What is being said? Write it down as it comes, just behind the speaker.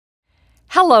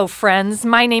Hello, friends.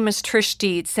 My name is Trish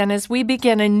Dietz, and as we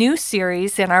begin a new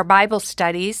series in our Bible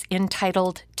studies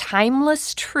entitled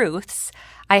Timeless Truths,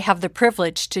 I have the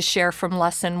privilege to share from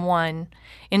Lesson 1,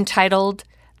 entitled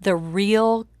The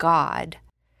Real God.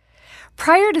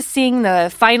 Prior to seeing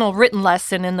the final written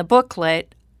lesson in the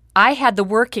booklet, I had the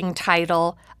working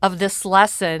title of this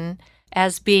lesson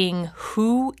as being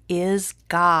Who is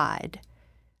God?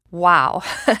 Wow,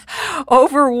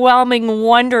 overwhelming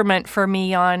wonderment for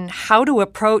me on how to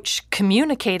approach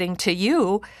communicating to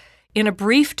you in a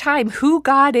brief time who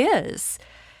God is.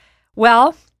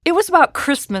 Well, it was about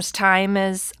Christmas time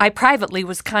as I privately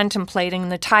was contemplating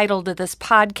the title to this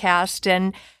podcast,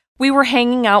 and we were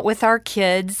hanging out with our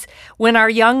kids when our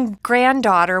young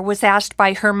granddaughter was asked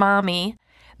by her mommy,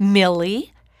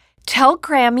 Millie, tell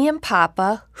Grammy and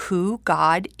Papa who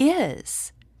God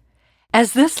is.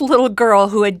 As this little girl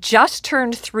who had just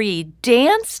turned 3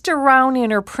 danced around in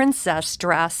her princess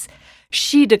dress,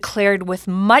 she declared with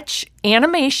much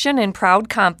animation and proud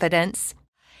confidence,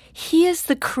 He is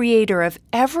the creator of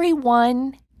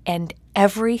everyone and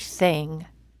everything.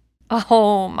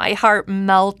 Oh, my heart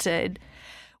melted.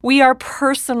 We are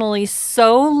personally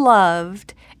so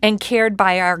loved and cared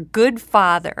by our good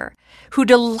Father, who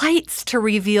delights to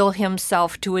reveal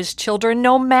Himself to His children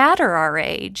no matter our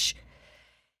age.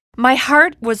 My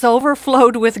heart was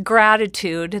overflowed with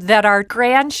gratitude that our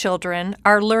grandchildren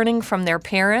are learning from their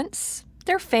parents,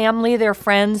 their family, their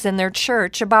friends, and their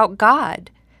church about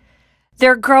God.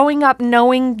 They're growing up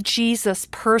knowing Jesus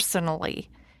personally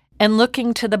and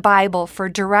looking to the Bible for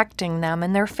directing them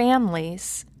and their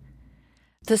families.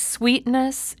 The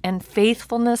sweetness and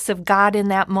faithfulness of God in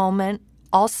that moment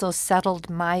also settled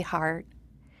my heart.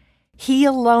 He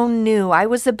alone knew I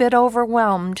was a bit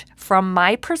overwhelmed from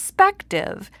my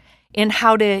perspective in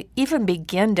how to even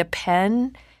begin to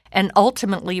pen and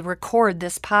ultimately record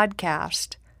this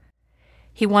podcast.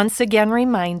 He once again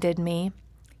reminded me,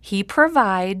 He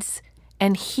provides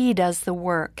and He does the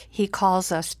work He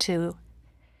calls us to.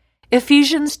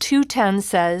 Ephesians 2:10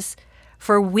 says,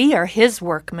 For we are His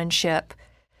workmanship,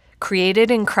 created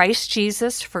in Christ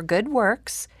Jesus for good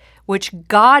works, which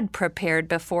God prepared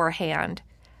beforehand,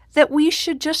 that we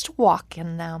should just walk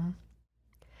in them.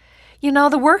 You know,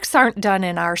 the works aren't done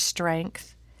in our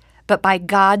strength, but by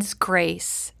God's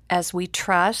grace as we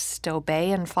trust,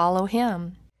 obey, and follow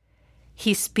Him.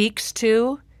 He speaks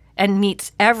to and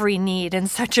meets every need in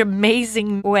such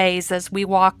amazing ways as we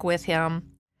walk with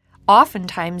Him,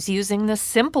 oftentimes using the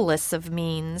simplest of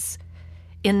means.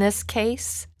 In this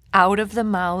case, out of the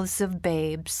mouths of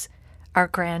babes, our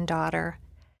granddaughter.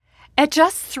 At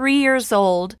just 3 years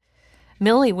old,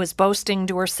 Millie was boasting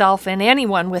to herself and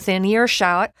anyone within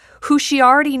earshot who she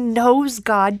already knows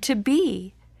God to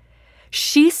be.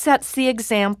 She sets the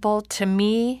example to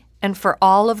me and for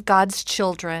all of God's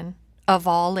children of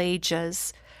all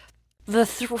ages. The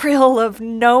thrill of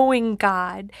knowing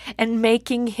God and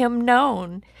making Him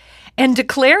known and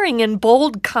declaring in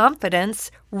bold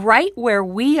confidence right where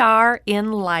we are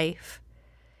in life.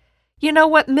 You know,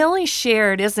 what Millie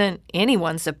shared isn't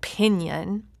anyone's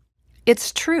opinion.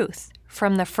 It's truth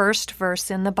from the first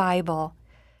verse in the Bible,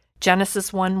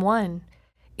 Genesis 1:1.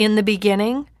 In the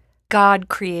beginning, God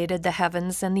created the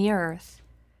heavens and the earth.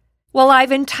 Well,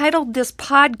 I've entitled this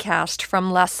podcast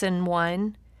from Lesson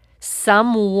 1,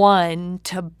 Someone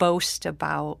to Boast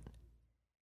About.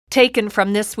 Taken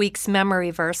from this week's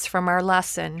memory verse from our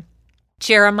lesson,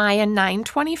 Jeremiah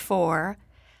 9:24,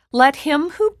 Let him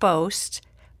who boasts,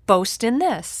 boast in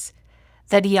this,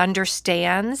 that he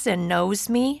understands and knows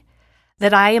me,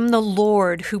 that I am the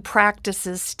Lord who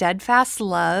practices steadfast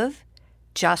love,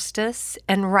 justice,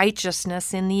 and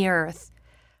righteousness in the earth.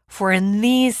 For in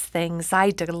these things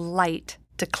I delight,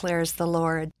 declares the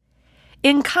Lord.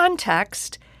 In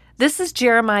context, this is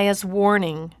Jeremiah's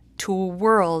warning to a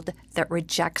world that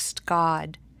rejects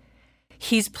God.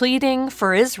 He's pleading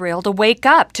for Israel to wake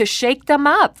up, to shake them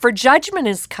up, for judgment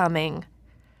is coming.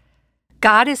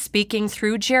 God is speaking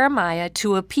through Jeremiah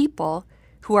to a people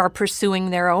who are pursuing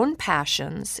their own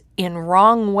passions in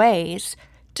wrong ways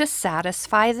to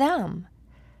satisfy them.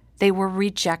 They were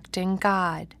rejecting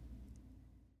God.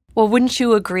 Well, wouldn't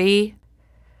you agree?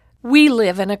 We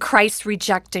live in a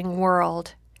Christ-rejecting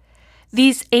world.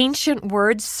 These ancient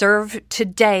words serve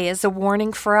today as a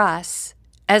warning for us,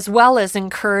 as well as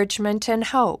encouragement and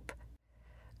hope.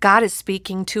 God is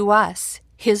speaking to us,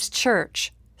 His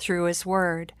church, through His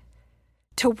word.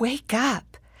 To wake up.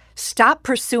 Stop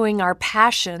pursuing our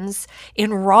passions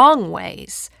in wrong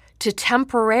ways to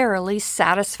temporarily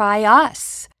satisfy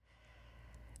us.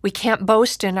 We can't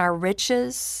boast in our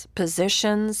riches,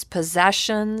 positions,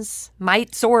 possessions,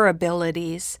 mights, or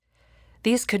abilities.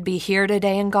 These could be here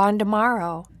today and gone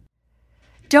tomorrow.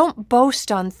 Don't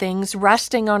boast on things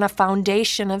resting on a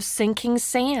foundation of sinking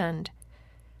sand.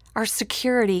 Our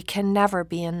security can never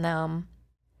be in them.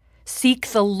 Seek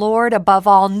the Lord above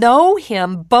all. Know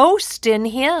Him. Boast in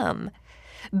Him.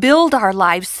 Build our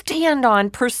lives. Stand on,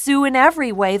 pursue in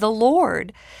every way the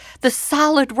Lord, the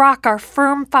solid rock, our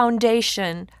firm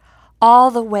foundation,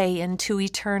 all the way into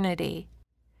eternity.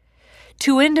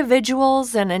 To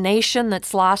individuals and a nation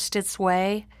that's lost its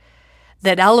way,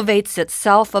 that elevates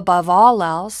itself above all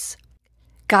else,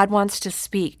 God wants to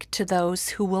speak to those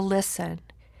who will listen.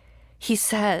 He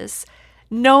says,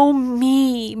 know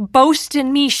me, boast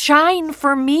in me, shine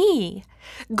for me.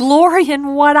 Glory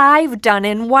in what I've done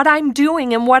and what I'm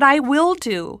doing and what I will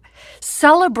do.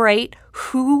 Celebrate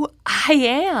who I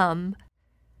am.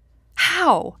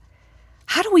 How?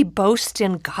 How do we boast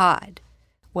in God?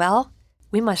 Well,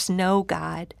 we must know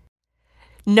God.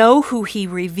 Know who He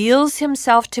reveals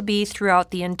Himself to be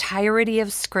throughout the entirety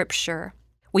of Scripture.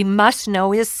 We must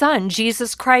know His Son,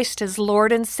 Jesus Christ, as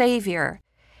Lord and Savior,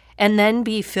 and then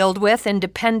be filled with and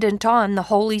dependent on the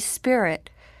Holy Spirit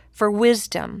for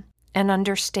wisdom and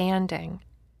understanding.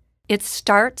 It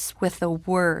starts with the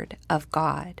Word of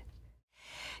God.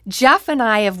 Jeff and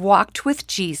I have walked with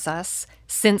Jesus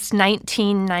since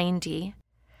 1990.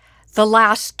 The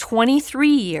last 23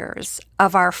 years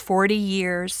of our 40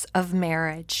 years of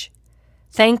marriage.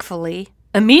 Thankfully,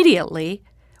 immediately,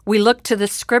 we looked to the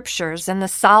Scriptures and the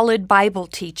solid Bible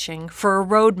teaching for a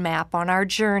roadmap on our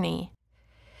journey.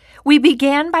 We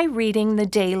began by reading the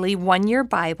daily one-year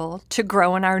Bible to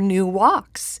grow in our new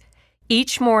walks.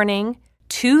 Each morning,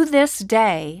 to this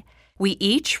day, we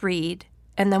each read,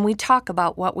 and then we talk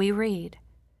about what we read.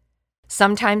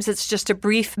 Sometimes it's just a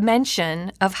brief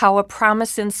mention of how a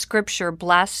promise in Scripture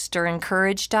blessed or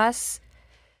encouraged us.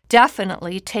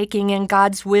 Definitely taking in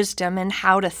God's wisdom in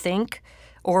how to think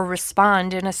or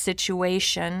respond in a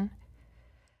situation.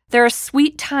 There are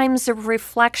sweet times of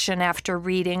reflection after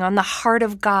reading on the heart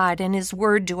of God and His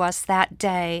Word to us that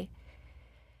day.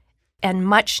 And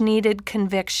much needed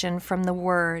conviction from the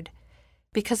Word,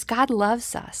 because God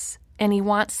loves us and He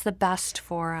wants the best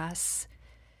for us.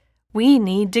 We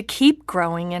need to keep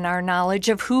growing in our knowledge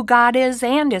of who God is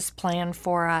and His plan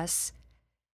for us.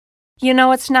 You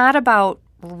know, it's not about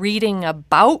reading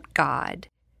about God.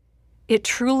 It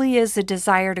truly is a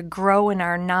desire to grow in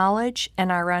our knowledge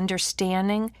and our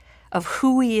understanding of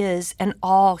who He is and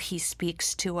all He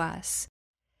speaks to us.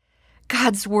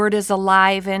 God's Word is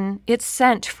alive and it's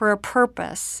sent for a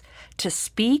purpose to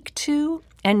speak to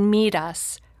and meet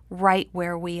us right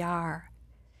where we are.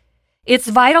 It's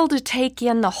vital to take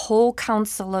in the whole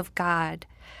counsel of God,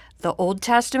 the Old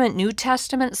Testament, New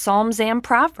Testament, Psalms, and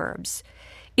Proverbs.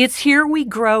 It's here we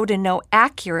grow to know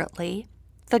accurately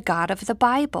the God of the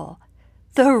Bible,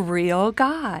 the real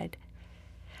God.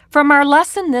 From our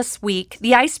lesson this week,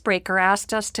 the icebreaker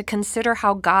asked us to consider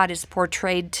how God is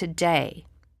portrayed today.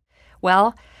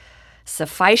 Well,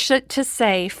 suffice it to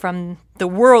say, from the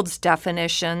world's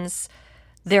definitions,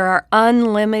 there are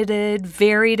unlimited,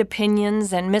 varied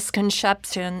opinions and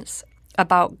misconceptions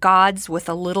about gods with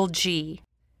a little g.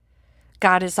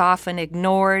 God is often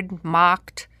ignored,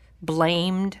 mocked,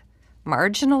 blamed,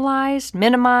 marginalized,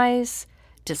 minimized,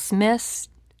 dismissed,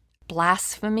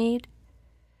 blasphemed.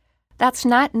 That's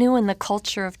not new in the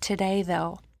culture of today,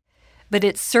 though, but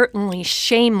it's certainly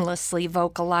shamelessly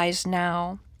vocalized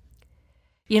now.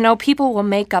 You know, people will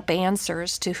make up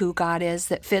answers to who God is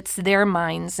that fits their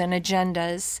minds and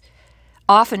agendas,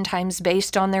 oftentimes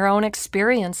based on their own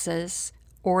experiences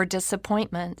or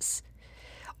disappointments,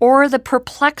 or the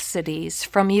perplexities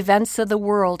from events of the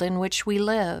world in which we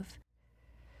live.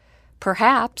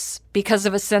 Perhaps, because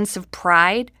of a sense of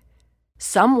pride,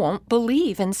 some won't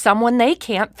believe in someone they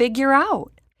can't figure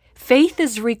out. Faith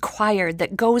is required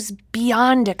that goes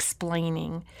beyond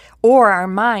explaining or our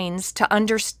minds to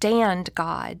understand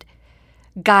God.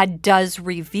 God does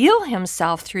reveal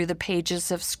Himself through the pages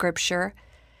of Scripture,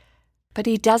 but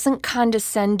He doesn't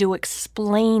condescend to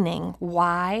explaining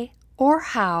why or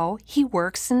how He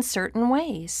works in certain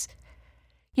ways.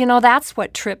 You know, that's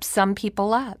what trips some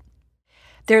people up.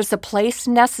 There's a place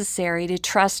necessary to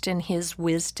trust in His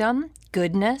wisdom,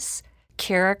 goodness,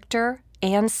 character,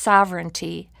 and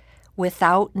sovereignty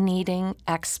without needing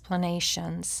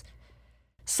explanations.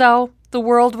 So, the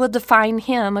world will define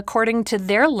Him according to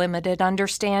their limited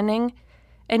understanding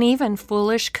and even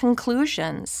foolish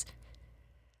conclusions.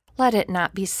 Let it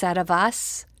not be said of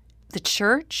us, the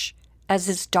church, as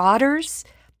His daughters,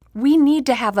 we need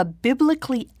to have a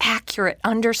biblically accurate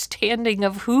understanding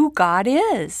of who God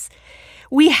is.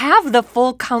 We have the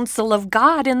full counsel of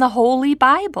God in the Holy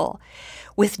Bible.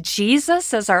 with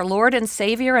Jesus as our Lord and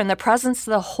Savior and the presence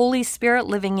of the Holy Spirit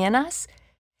living in us,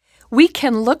 we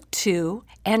can look to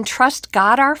and trust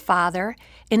God our Father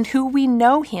in who we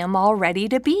know Him already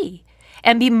to be,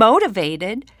 and be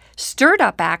motivated, stirred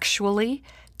up actually,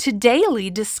 to daily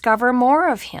discover more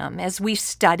of Him as we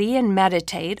study and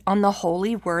meditate on the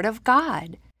holy Word of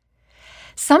God.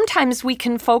 Sometimes we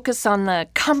can focus on the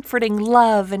comforting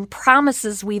love and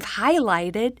promises we've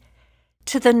highlighted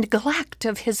to the neglect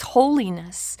of His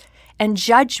holiness and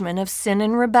judgment of sin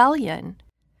and rebellion.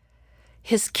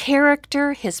 His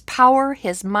character, His power,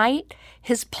 His might,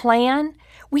 His plan,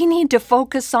 we need to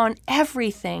focus on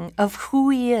everything of who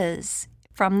He is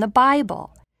from the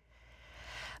Bible.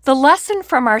 The lesson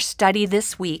from our study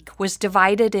this week was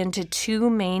divided into two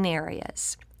main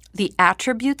areas: the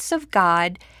attributes of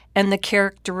God and the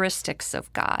characteristics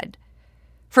of God.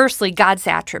 Firstly, God's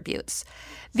attributes.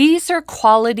 These are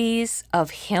qualities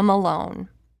of Him alone.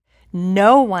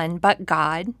 No one but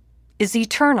God is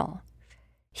eternal.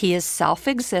 He is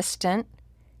self-existent,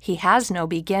 He has no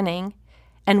beginning,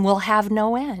 and will have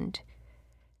no end.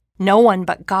 No one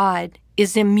but God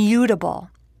is immutable.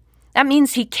 That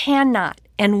means He cannot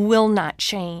and will not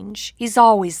change. He's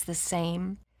always the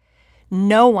same.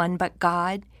 No one but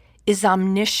God is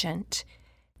omniscient.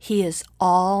 He is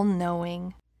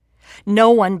all-knowing.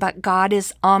 No one but God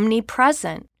is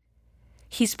omnipresent.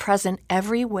 He's present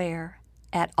everywhere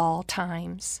at all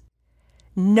times.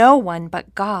 No one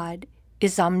but God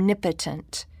is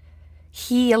omnipotent.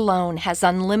 He alone has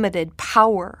unlimited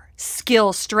power,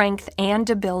 skill, strength, and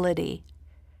ability.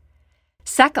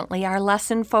 Secondly, our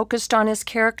lesson focused on His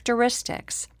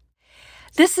characteristics.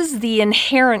 This is the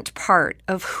inherent part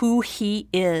of who He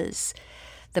is,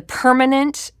 the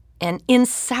permanent and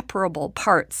inseparable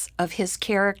parts of His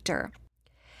character.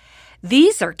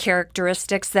 These are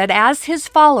characteristics that as His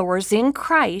followers in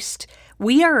Christ,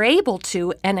 we are able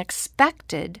to and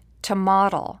expected to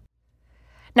model.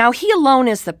 Now, He alone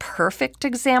is the perfect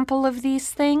example of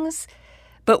these things,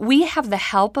 but we have the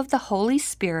help of the Holy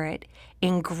Spirit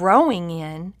in growing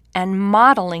in and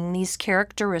modeling these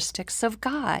characteristics of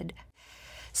God.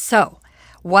 So,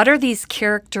 what are these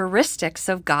characteristics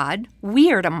of God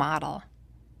we are to model?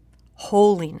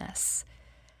 Holiness.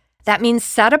 That means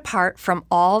set apart from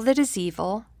all that is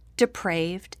evil,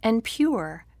 depraved, and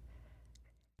pure.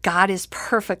 God is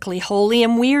perfectly holy,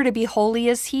 and we are to be holy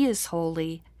as He is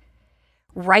holy.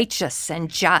 Righteous and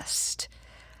just.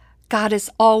 God is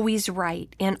always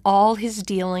right in all His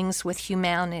dealings with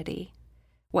humanity.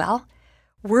 Well,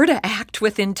 we're to act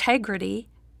with integrity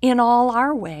in all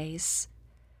our ways.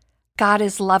 God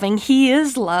is loving. He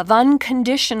is love,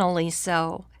 unconditionally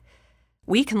so.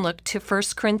 We can look to 1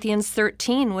 Corinthians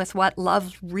 13 with what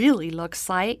love really looks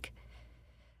like.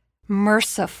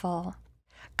 Merciful.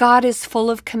 God is full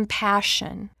of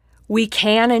compassion. We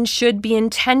can and should be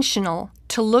intentional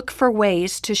to look for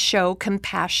ways to show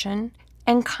compassion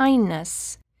and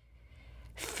kindness.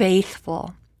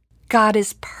 Faithful. God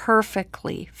is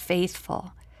perfectly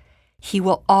faithful. He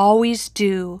will always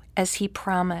do as He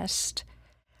promised.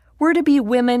 We're to be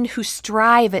women who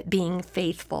strive at being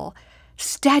faithful,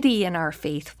 steady in our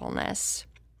faithfulness.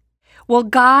 Well,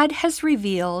 God has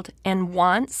revealed and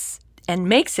wants and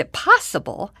makes it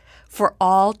possible for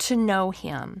all to know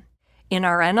Him in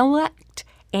our intellect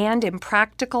and in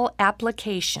practical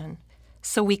application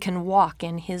so we can walk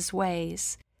in His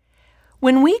ways.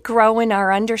 When we grow in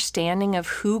our understanding of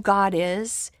who God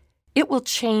is, it will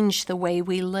change the way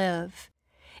we live.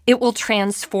 It will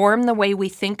transform the way we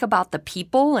think about the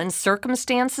people and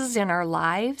circumstances in our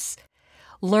lives.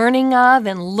 Learning of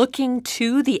and looking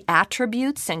to the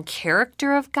attributes and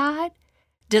character of God,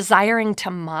 desiring to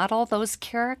model those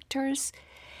characters,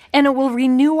 and it will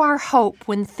renew our hope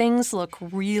when things look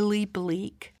really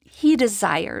bleak. He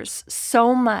desires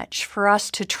so much for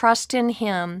us to trust in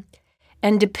Him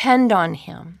and depend on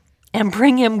Him and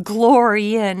bring Him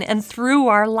glory in and through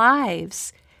our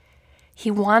lives. He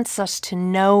wants us to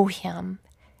know Him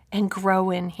and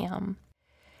grow in Him.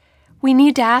 We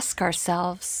need to ask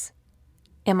ourselves,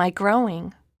 am I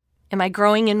growing? Am I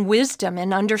growing in wisdom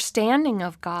and understanding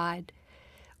of God?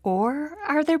 Or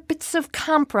are there bits of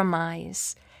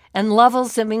compromise and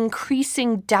levels of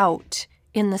increasing doubt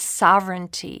in the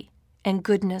sovereignty and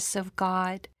goodness of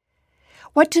God?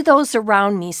 What do those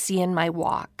around me see in my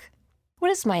walk? What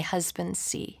does my husband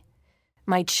see?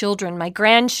 My children, my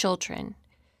grandchildren,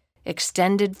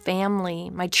 extended family,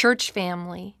 my church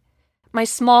family, my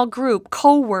small group,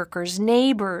 co-workers,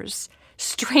 neighbors,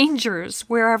 strangers,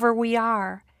 wherever we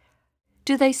are.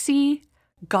 Do they see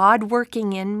God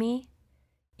working in me,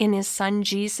 in His Son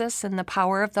Jesus and the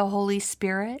power of the Holy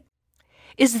Spirit?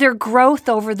 Is there growth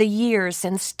over the years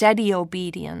and steady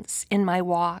obedience in my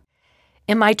walk?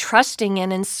 Am I trusting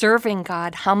in and serving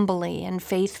God humbly and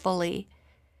faithfully?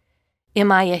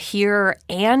 Am I a hearer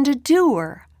and a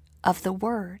doer of the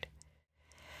word?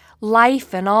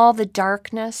 Life and all the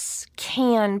darkness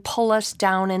can pull us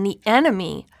down, and the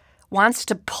enemy wants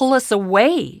to pull us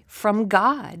away from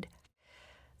God.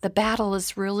 The battle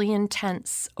is really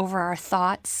intense over our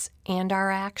thoughts and our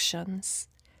actions.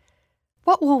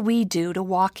 What will we do to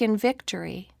walk in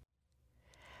victory?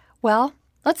 Well,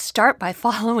 let's start by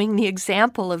following the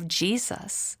example of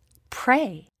Jesus.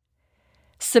 Pray.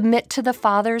 Submit to the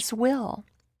Father's will.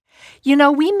 You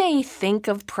know, we may think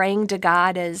of praying to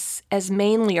God as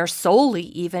mainly or solely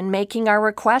even making our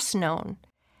requests known,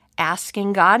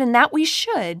 asking God, and that we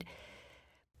should.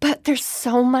 But there's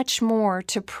so much more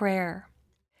to prayer.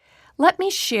 Let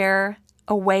me share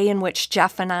a way in which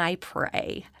Jeff and I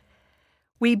pray.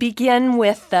 We begin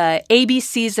with the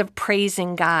ABCs of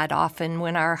praising God often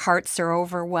when our hearts are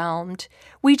overwhelmed.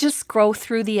 We just go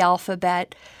through the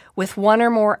alphabet with one or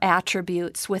more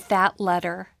attributes with that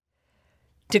letter,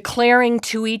 declaring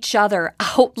to each other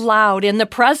out loud in the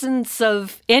presence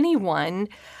of anyone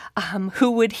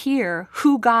who would hear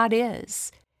who God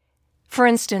is. For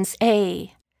instance,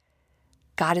 A,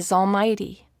 God is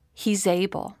almighty. He's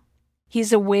able.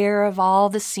 He's aware of all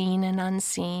the seen and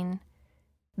unseen.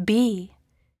 B,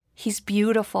 He's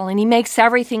beautiful, and He makes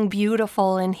everything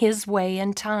beautiful in His way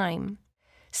and time.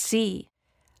 C,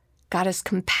 God is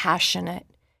compassionate.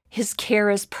 His care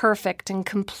is perfect and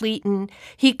complete, and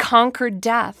He conquered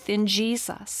death in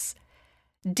Jesus.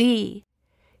 D,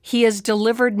 He has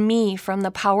delivered me from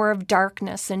the power of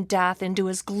darkness and death into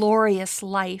His glorious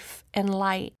life and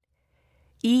light.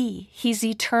 E, He's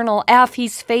eternal. F,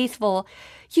 He's faithful.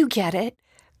 You get it.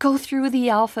 Go through the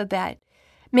alphabet.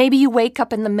 Maybe you wake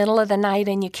up in the middle of the night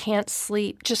and you can't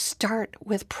sleep. Just start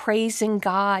with praising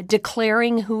God,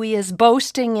 declaring who He is,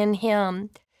 boasting in Him.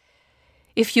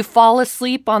 If you fall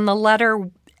asleep on the letter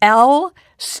L,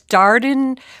 start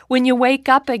when you wake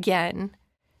up again.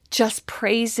 Just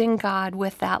praising God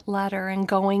with that letter and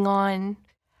going on.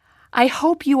 I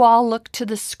hope you all look to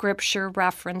the scripture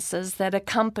references that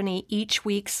accompany each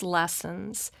week's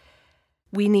lessons.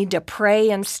 We need to pray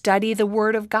and study the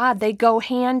Word of God. They go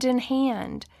hand in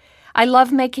hand. I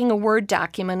love making a Word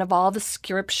document of all the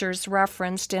scriptures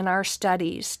referenced in our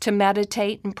studies to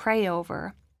meditate and pray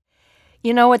over.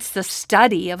 You know, it's the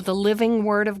study of the living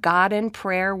Word of God and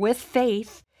prayer with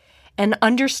faith and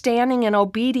understanding and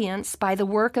obedience by the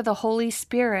work of the Holy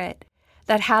Spirit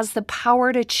that has the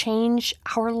power to change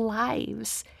our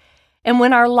lives. And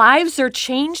when our lives are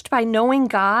changed by knowing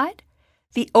God,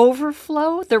 the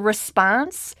overflow, the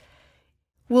response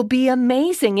will be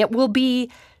amazing. It will be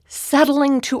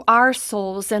settling to our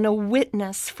souls and a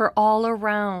witness for all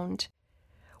around.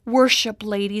 Worship,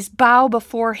 ladies. Bow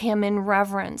before Him in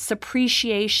reverence,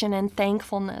 appreciation, and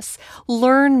thankfulness.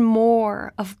 Learn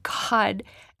more of God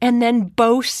and then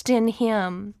boast in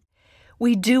Him.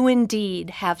 We do indeed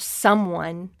have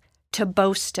someone to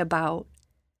boast about.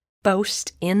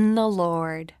 Boast in the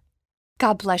Lord.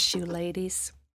 God bless you, ladies.